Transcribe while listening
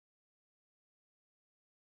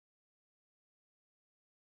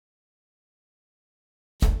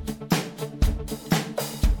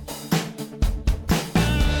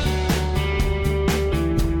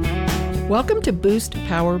Welcome to Boost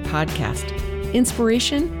Power Podcast.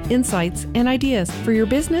 Inspiration, insights, and ideas for your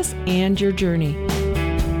business and your journey.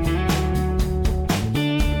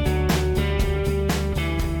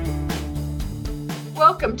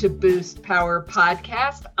 Welcome to Boost Power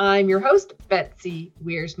Podcast. I'm your host, Betsy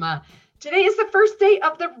Wiersma. Today is the first day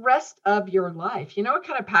of the rest of your life. You know what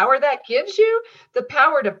kind of power that gives you? The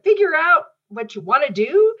power to figure out what you want to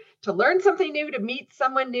do, to learn something new, to meet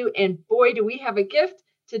someone new. And boy, do we have a gift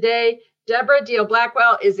today. Deborah Deal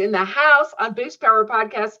Blackwell is in the house on Boost Power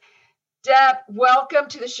Podcast. Deb, welcome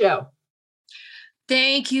to the show.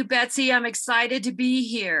 Thank you, Betsy. I'm excited to be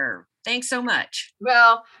here. Thanks so much.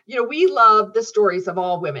 Well, we love the stories of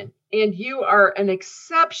all women, and you are an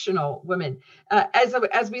exceptional woman.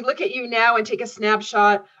 As we look at you now and take a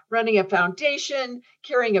snapshot, running a foundation,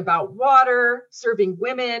 caring about water, serving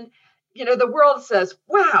women, the world says,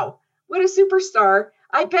 wow, what a superstar.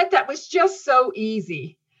 I bet that was just so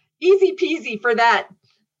easy. Easy peasy for that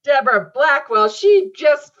Deborah Blackwell. She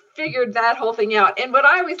just figured that whole thing out. And what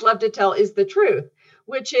I always love to tell is the truth,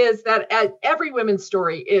 which is that every woman's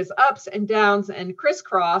story is ups and downs and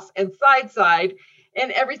crisscross and side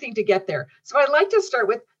and everything to get there. So I'd like to start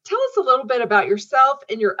with, tell us a little bit about yourself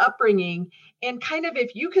and your upbringing, and kind of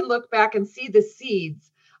if you can look back and see the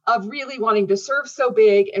seeds of really wanting to serve so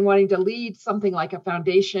big and wanting to lead something like a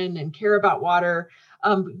foundation and care about water.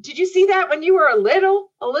 Did you see that when you were a little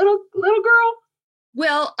girl?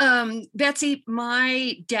 Well, Betsy,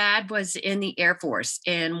 my dad was in the Air Force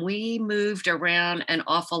and we moved around an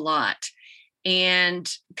awful lot.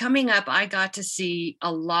 And coming up, I got to see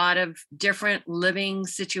a lot of different living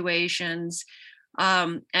situations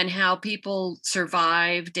and how people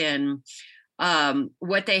survived and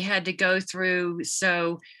what they had to go through.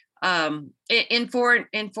 So in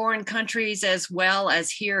foreign countries, as well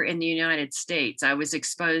as here in the United States, I was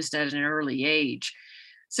exposed at an early age.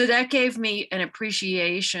 So that gave me an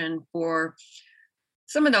appreciation for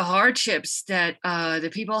some of the hardships that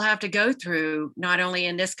the people have to go through, not only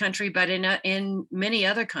in this country, but in many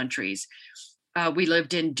other countries. We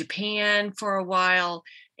lived in Japan for a while.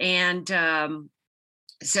 And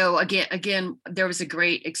so again, there was a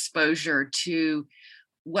great exposure to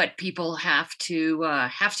what people have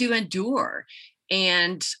to endure.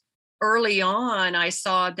 And early on, I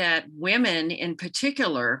saw that women in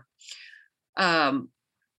particular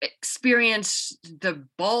experience the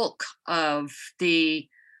bulk of the,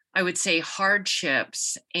 I would say,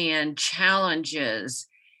 hardships and challenges.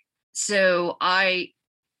 So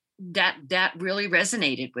that really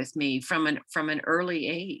resonated with me from an early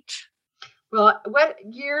age. Well, what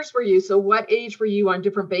years were you? So what age were you on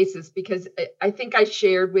different bases? Because I think I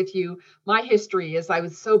shared with you my history is I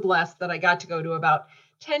was so blessed that I got to go to about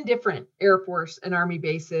 10 different Air Force and Army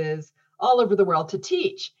bases all over the world to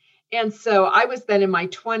teach. And so I was then in my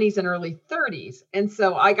 20s and early 30s. And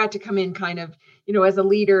so I got to come in kind of, as a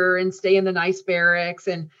leader and stay in the nice barracks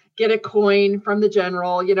and get a coin from the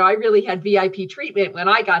general. I really had VIP treatment when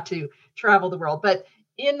I got to travel the world. But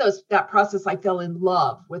in that process, I fell in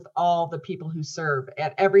love with all the people who serve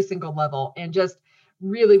at every single level and just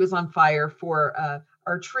really was on fire for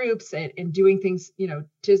our troops and doing things,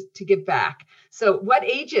 to give back. So what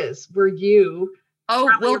ages were you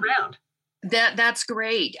traveling around? That's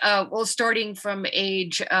great. Well, starting from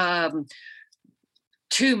age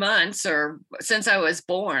 2 months or since I was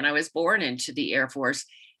born into the Air Force,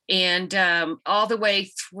 and all the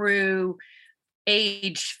way through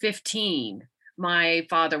age 15. My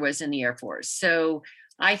father was in the Air Force. So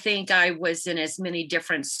I think I was in as many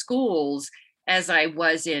different schools as I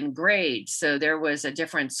was in grades. So there was a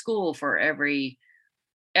different school for every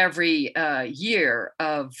year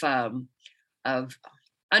of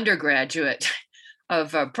undergraduate,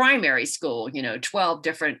 of primary school, 12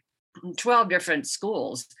 different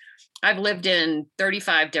schools. I've lived in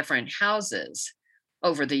 35 different houses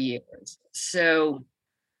over the years. So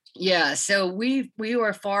yeah, so we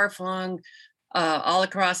were far flung all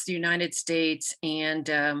across the United States and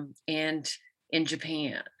in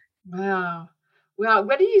Japan. Wow. Well,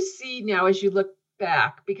 what do you see now as you look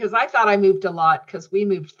back? Because I thought I moved a lot because we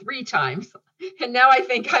moved 3 times. And now I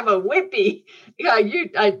think I'm a wimpy.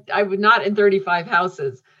 I was not in 35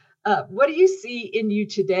 houses. What do you see in you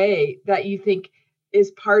today that you think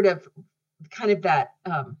is part of kind of that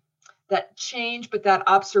change, but that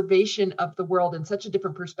observation of the world in such a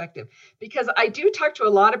different perspective? Because I do talk to a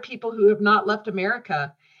lot of people who have not left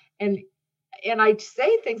America, and I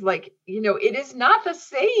say things like, it is not the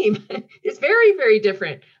same. It's very, very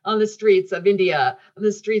different on the streets of India, on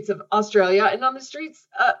the streets of Australia, and on the streets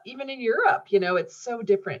even in Europe. It's so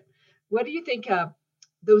different. What do you think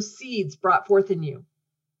those seeds brought forth in you?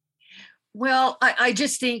 Well, I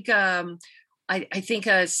just think I think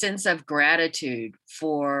a sense of gratitude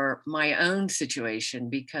for my own situation,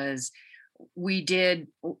 because we did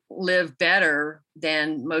live better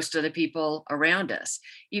than most of the people around us,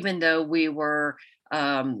 even though we were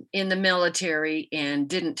in the military and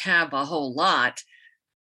didn't have a whole lot.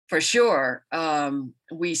 For sure,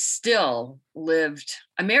 we still lived.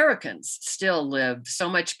 Americans still lived so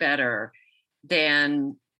much better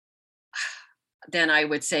than I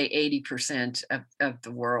would say 80% of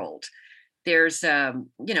the world. There's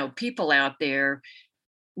people out there,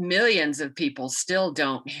 millions of people still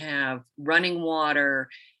don't have running water.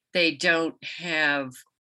 They don't have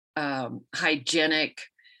hygienic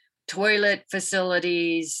toilet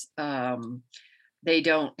facilities. They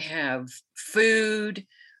don't have food,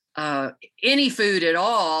 any food at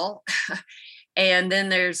all. And then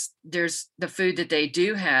there's the food that they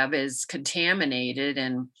do have is contaminated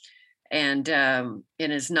and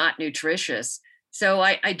is not nutritious. So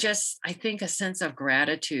I think a sense of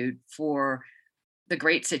gratitude for the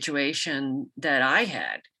great situation that I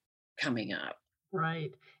had coming up.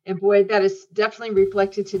 Right. And boy, that is definitely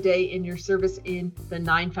reflected today in your service in the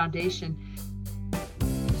Nine Foundation.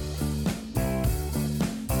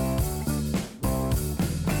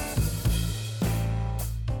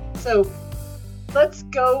 So let's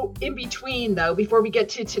go in between, though, before we get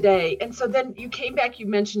to today. And so then you came back, you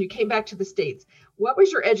mentioned you came back to the States. What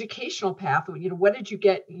was your educational path? What did you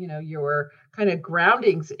get, your kind of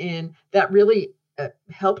groundings in that really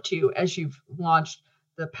helped you as you've launched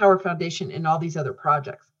the Power Foundation and all these other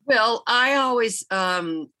projects? Well, I always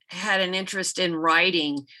had an interest in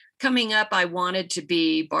writing. Coming up, I wanted to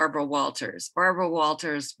be Barbara Walters. Barbara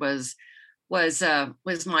Walters was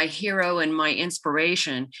my hero and my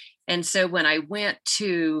inspiration. And so when I went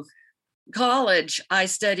to college, I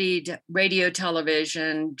studied radio,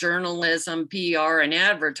 television, journalism, PR, and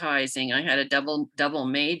advertising. I had a double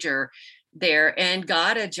major there and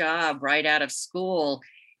got a job right out of school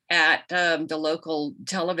at a local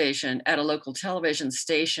television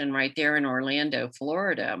station right there in Orlando,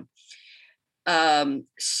 Florida.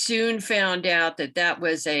 Soon found out that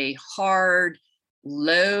was a hard,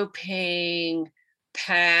 low-paying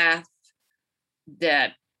path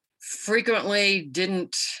that frequently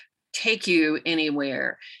didn't take you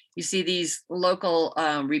anywhere. You see, these local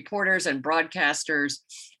reporters and broadcasters,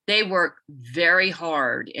 they work very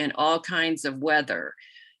hard in all kinds of weather.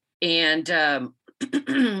 And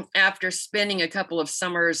after spending a couple of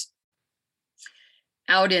summers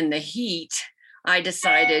out in the heat, I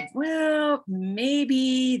decided, well,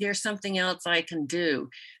 maybe there's something else I can do.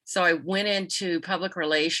 So I went into public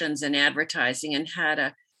relations and advertising and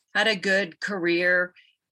had a good career,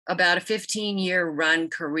 about a 15-year run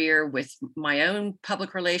career with my own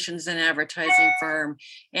public relations and advertising firm,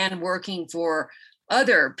 and working for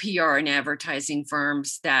other PR and advertising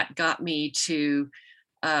firms that got me to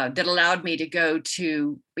that allowed me to go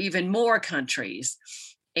to even more countries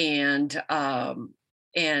and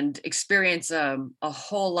experience a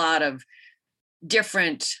whole lot of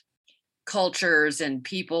different cultures and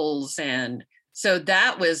peoples. And so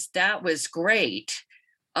that was great.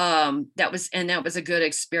 That was a good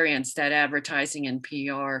experience, that advertising and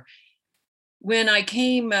PR. When I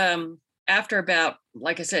came after about,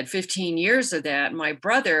 like I said, 15 years of that, my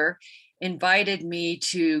brother invited me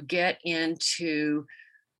to get into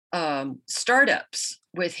startups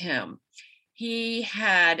with him. He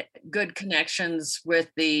had good connections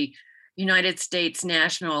with the United States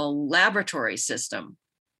National Laboratory System.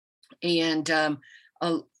 And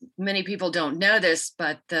many people don't know this,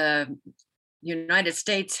 but the United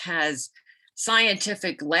States has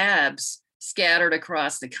scientific labs scattered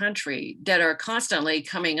across the country that are constantly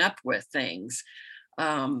coming up with things,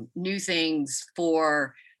 new things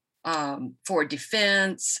for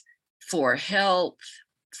defense, for health,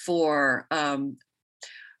 for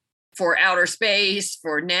outer space,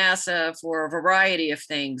 for NASA, for a variety of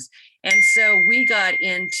things. And so we got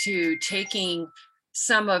into taking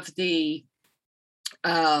some of the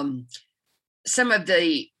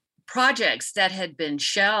projects that had been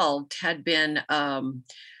shelved, had been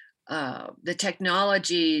the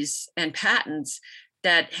technologies and patents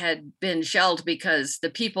that had been shelved because the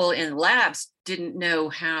people in labs didn't know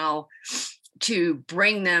how to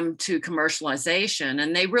bring them to commercialization,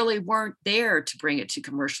 and they really weren't there to bring it to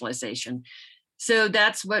commercialization. So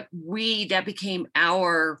that's that became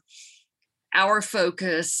our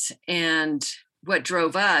focus, and what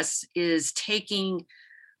drove us is taking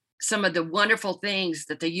some of the wonderful things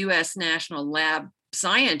that the U.S. National Lab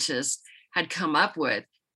scientists had come up with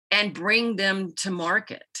and bring them to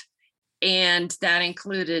market. And that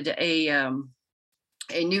included a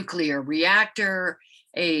nuclear reactor,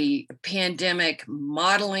 a pandemic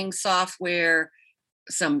modeling software,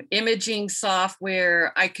 some imaging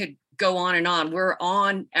software. I could go on and on. We're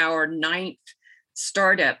on our 9th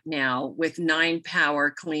startup now with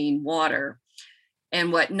 9Power Clean Water.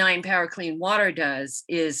 And what 9Power Clean Water does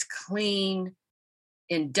is clean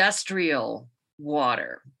industrial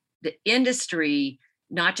water. The industry,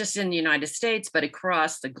 not just in the United States, but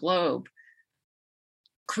across the globe,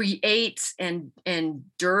 creates and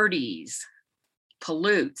dirties,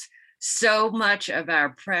 pollutes so much of our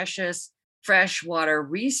precious freshwater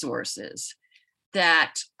resources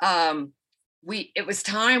that it was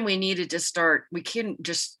time we needed to start. We couldn't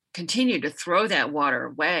just continue to throw that water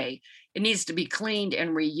away. It needs to be cleaned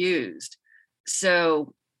and reused.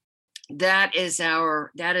 So that is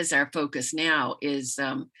our focus now, is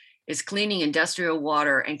cleaning industrial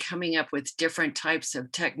water and coming up with different types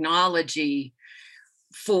of technology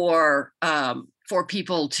for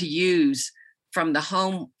people to use from the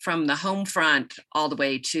home front all the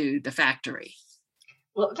way to the factory.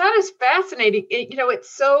 Well, that is fascinating. It's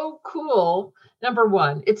so cool. Number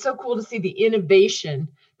one, it's so cool to see the innovation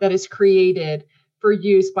that is created for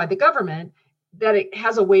use by the government, that it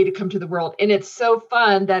has a way to come to the world. And it's so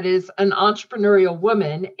fun that is an entrepreneurial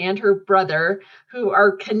woman and her brother who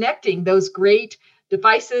are connecting those great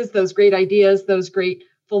devices, those great ideas, those great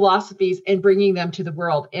philosophies, and bringing them to the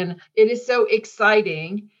world. And it is so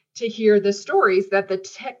exciting to hear the stories that the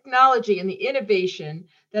technology and the innovation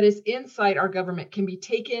that is inside our government can be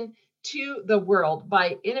taken to the world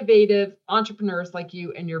by innovative entrepreneurs like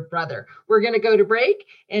you and your brother. We're going to go to break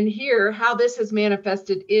and hear how this has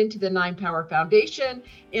manifested into the 9Power Foundation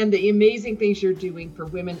and the amazing things you're doing for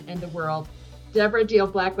women and the world. Deborah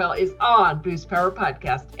Diehl Blackwell is on Boost Power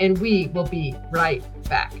Podcast, and we will be right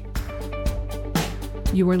back.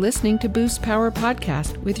 You are listening to Boost Power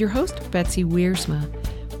Podcast with your host, Betsy Wiersma.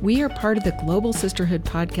 We are part of the Global Sisterhood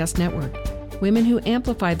Podcast Network, women who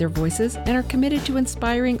amplify their voices and are committed to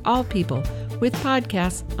inspiring all people with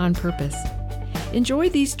podcasts on purpose. Enjoy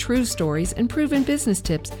these true stories and proven business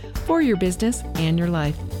tips for your business and your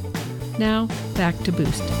life. Now, back to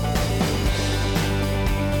Boost.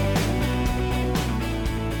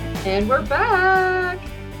 And we're back.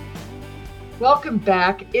 Welcome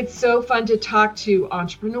back. It's so fun to talk to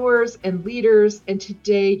entrepreneurs and leaders. And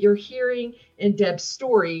today you're hearing in Deb's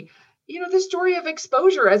story, the story of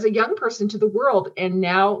exposure as a young person to the world. And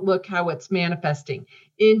now look how it's manifesting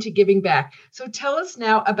into giving back. So tell us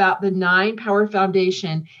now about the 9Power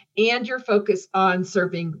Foundation and your focus on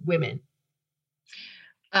serving women.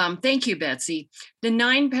 Thank you, Betsy. The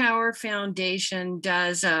 9Power Foundation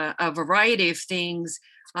does a variety of things.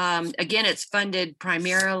 Again, it's funded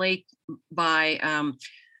primarily by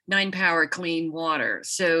 9Power Clean Water.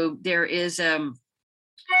 So there is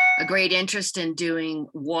a great interest in doing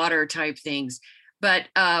water type things. But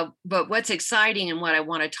what's exciting and what I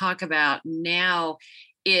want to talk about now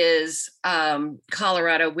is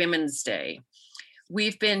Colorado Women's Day.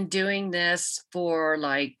 We've been doing this for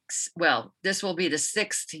this will be the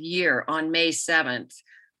 6th year on May 7th.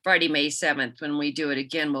 Friday, May 7th, when we do it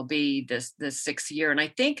again, will be the 6th year. And I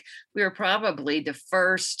think we were probably the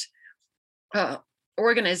first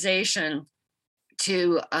organization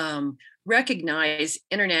to recognize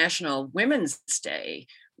International Women's Day,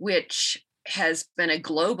 which has been a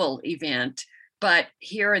global event. But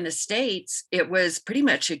here in the States, it was pretty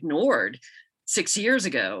much ignored 6 years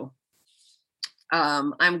ago.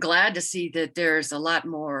 I'm glad to see that there's a lot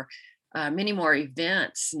more, many more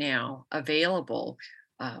events now available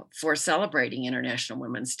for celebrating International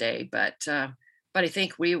Women's Day, but I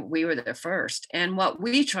think we were the first. And what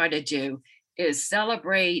we try to do is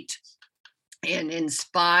celebrate and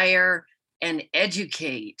inspire and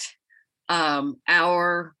educate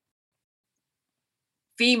our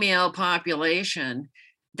female population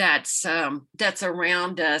that's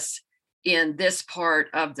around us in this part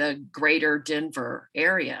of the greater Denver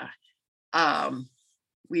area.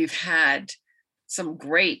 We've had some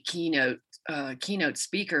great keynote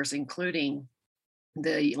speakers, including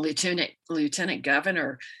the lieutenant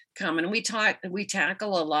governor come, and we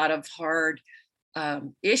tackle a lot of hard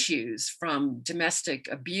issues, from domestic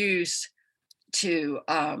abuse to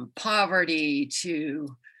poverty to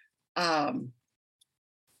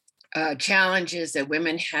challenges that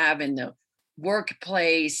women have in the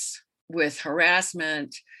workplace with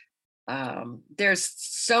harassment. There's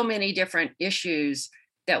so many different issues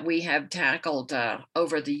that we have tackled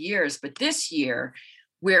over the years. But this year,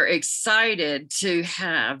 we're excited to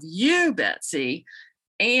have you, Betsy,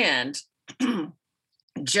 and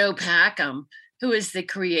Joe Packham, who is the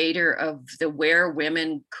creator of the Where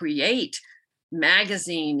Women Create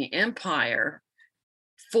magazine empire,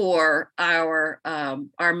 for our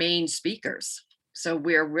main speakers. So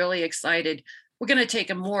we're really excited. We're going to take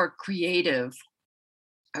a more creative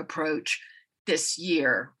approach this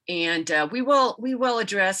year, and we will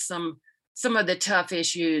address some of the tough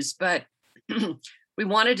issues, but we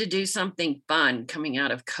wanted to do something fun coming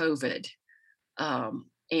out of COVID.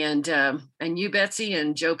 And you, Betsy,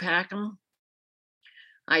 and Joe Packham,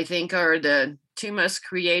 I think, are the two most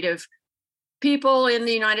creative people in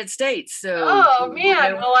the United States. So, oh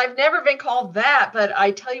man, well, I've never been called that, but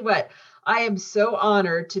I tell you what, I am so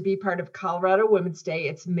honored to be part of Colorado Women's Day.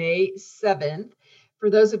 It's May 7th. For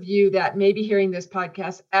those of you that may be hearing this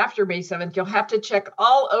podcast after May 7th, you'll have to check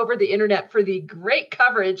all over the internet for the great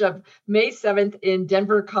coverage of May 7th in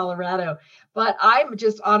Denver, Colorado. But I'm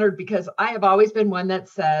just honored because I have always been one that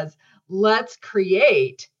says, let's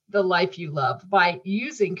create the life you love by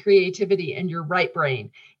using creativity and your right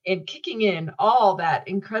brain and kicking in all that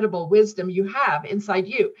incredible wisdom you have inside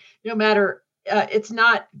you. No matter, it's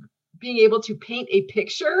not being able to paint a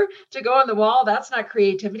picture to go on the wall. That's not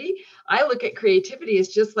creativity. I look at creativity as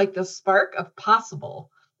just like the spark of possible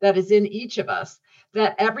that is in each of us,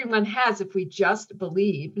 that everyone has if we just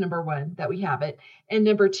believe, number one, that we have it. And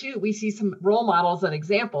number two, we see some role models and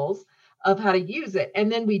examples of how to use it.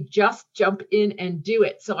 And then we just jump in and do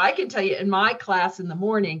it. So I can tell you in my class in the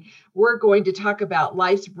morning, we're going to talk about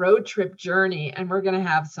life's road trip journey. And we're going to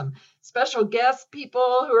have some special guest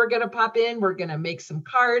people who are going to pop in. We're going to make some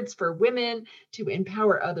cards for women to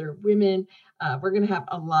empower other women. We're going to have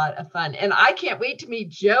a lot of fun. And I can't wait to meet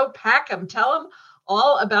Joe Packham. Tell them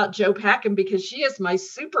all about Joe Packham because she is my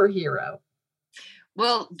superhero.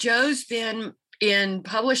 Well, Joe's been in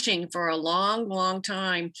publishing for a long, long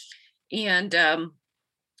time. And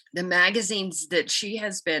the magazines that she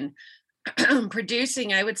has been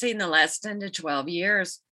producing, I would say in the last 10 to 12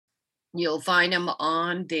 years, you'll find them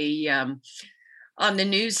on the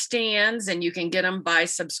newsstands, and you can get them by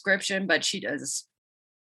subscription. But she does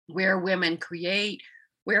Where Women Create,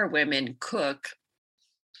 Where Women Cook,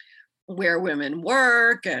 Where Women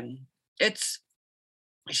Work, and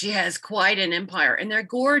she has quite an empire. And they're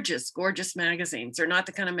gorgeous, gorgeous magazines. They're not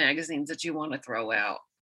the kind of magazines that you want to throw out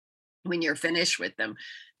when you're finished with them.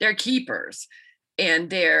 They're keepers, and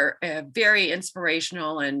they're very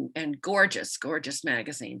inspirational and gorgeous, gorgeous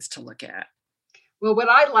magazines to look at. Well, what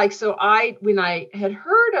I like, when I had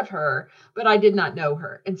heard of her, but I did not know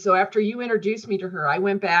her. And so after you introduced me to her, I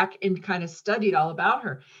went back and kind of studied all about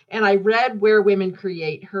her. And I read Where Women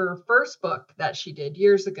Create, her first book that she did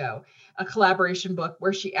years ago, a collaboration book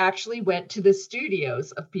where she actually went to the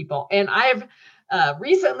studios of people. And I've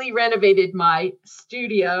recently renovated my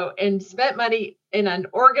studio and spent money in an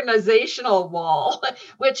organizational wall,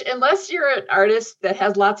 which unless you're an artist that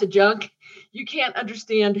has lots of junk, you can't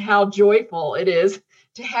understand how joyful it is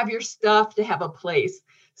to have your stuff, to have a place.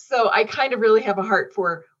 So I kind of really have a heart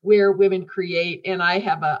for Where Women Create. And I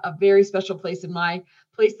have a very special place in my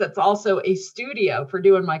place that's also a studio for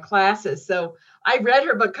doing my classes. So I read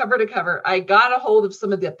her book cover to cover. I got a hold of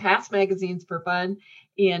some of the past magazines for fun.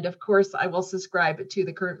 And of course, I will subscribe to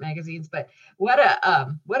the current magazines. But what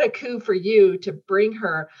a coup for you to bring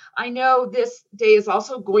her. I know this day is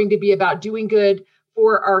also going to be about doing good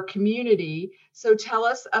for our community. So tell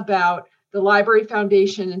us about the Library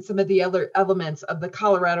Foundation and some of the other elements of the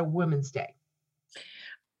Colorado Women's Day.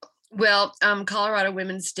 Well, Colorado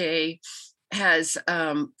Women's Day has,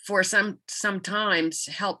 for sometimes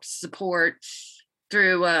helped support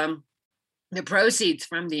through the proceeds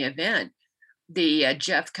from the event, the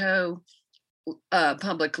Jeffco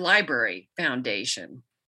Public Library Foundation.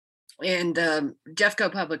 And Jeffco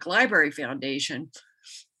Public Library Foundation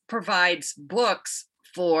provides books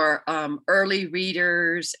for early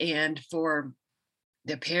readers and for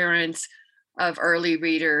the parents of early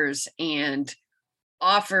readers, and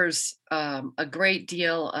offers a great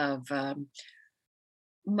deal of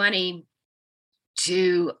money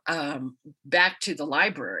to back to the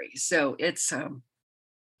library. So it's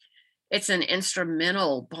an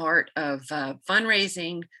instrumental part of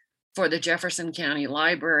fundraising for the Jefferson County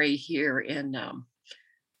Library here in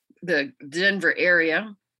the Denver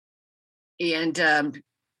area, and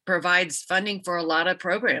provides funding for a lot of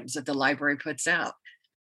programs that the library puts out.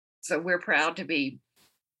 So we're proud to be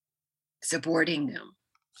supporting them.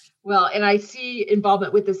 Well, and I see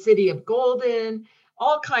involvement with the City of Golden,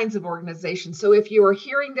 all kinds of organizations. So if you are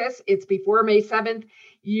hearing this, it's before May 7th.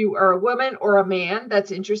 You are a woman or a man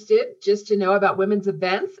that's interested just to know about women's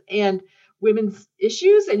events. And women's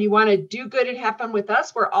issues and you want to do good and have fun with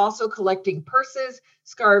us, we're also collecting purses,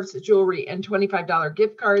 scarves, jewelry, and $25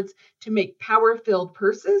 gift cards to make power-filled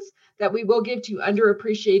purses that we will give to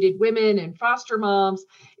underappreciated women and foster moms.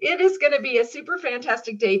 It is going to be a super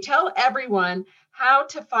fantastic day. Tell everyone how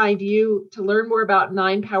to find you, to learn more about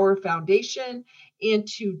 9 Power Foundation, and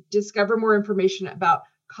to discover more information about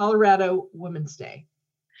Colorado Women's Day.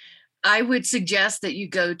 I would suggest that you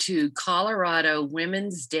go to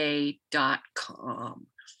coloradowomensday.com.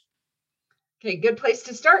 Okay, good place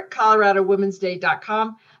to start,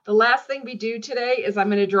 coloradowomensday.com. The last thing we do today is I'm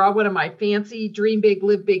going to draw one of my fancy Dream Big,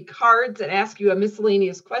 Live Big cards and ask you a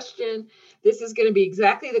miscellaneous question. This is going to be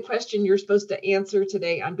exactly the question you're supposed to answer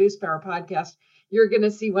today on Boost Power Podcast. You're going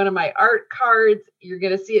to see one of my art cards. You're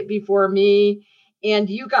going to see it before me. And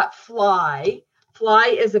you got Fly.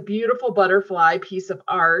 Fly is a beautiful butterfly piece of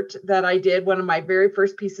art that I did, one of my very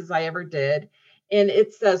first pieces I ever did. And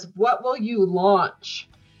it says, what will you launch?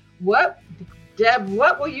 Deb,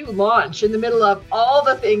 what will you launch in the middle of all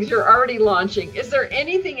the things you're already launching? Is there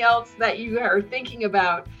anything else that you are thinking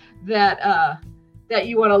about that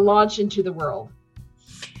you want to launch into the world?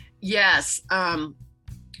 Yes.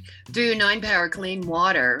 Through 9 Power Clean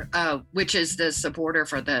Water, which is the supporter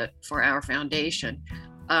for our foundation,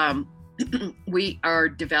 we are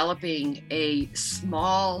developing a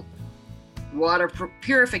small water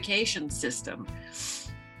purification system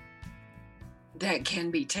that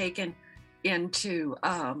can be taken into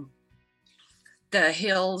the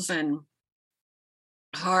hills and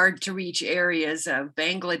hard to reach areas of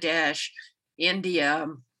Bangladesh, India,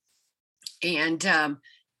 and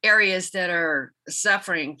areas that are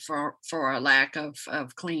suffering for a lack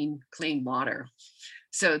of clean water.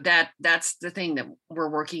 So that's the thing that we're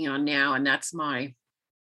working on now, and that's my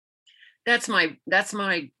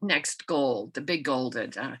next goal, the big goal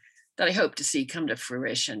that I hope to see come to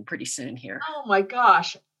fruition pretty soon here. Oh my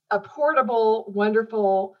gosh, a portable,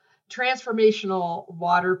 wonderful, transformational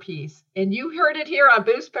water piece. And you heard it here on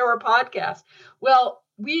Boost Power Podcast. Well,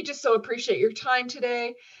 we just so appreciate your time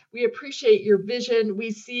today. We appreciate your vision.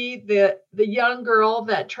 We see the young girl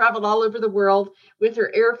that traveled all over the world with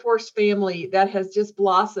her Air Force family that has just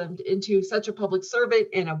blossomed into such a public servant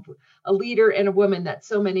and a leader and a woman that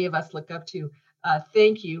so many of us look up to.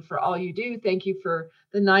 Thank you for all you do. Thank you for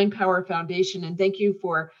the 9 Power Foundation. And thank you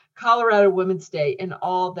for Colorado Women's Day and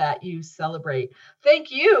all that you celebrate.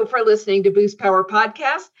 Thank you for listening to Boost Power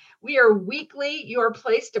Podcast. We are weekly your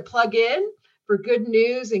place to plug in for good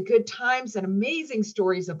news and good times and amazing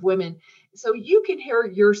stories of women so you can hear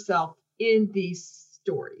yourself in these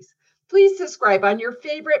stories. Please subscribe on your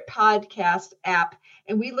favorite podcast app,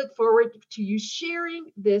 and we look forward to you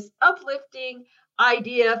sharing this uplifting,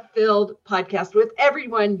 idea-filled podcast with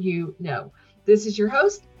everyone you know. This is your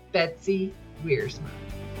host, Betsy Wiersma.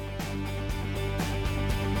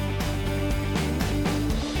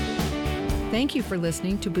 Thank you for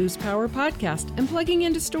listening to Boost Power Podcast and plugging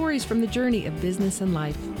into stories from the journey of business and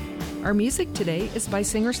life. Our music today is by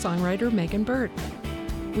singer-songwriter Megan Burt.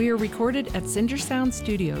 We are recorded at Cinder Sound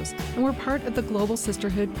Studios, and we're part of the Global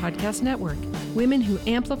Sisterhood Podcast Network, women who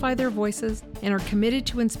amplify their voices and are committed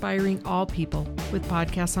to inspiring all people with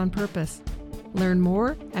podcasts on purpose. Learn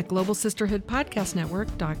more at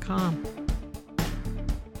globalsisterhoodpodcastnetwork.com.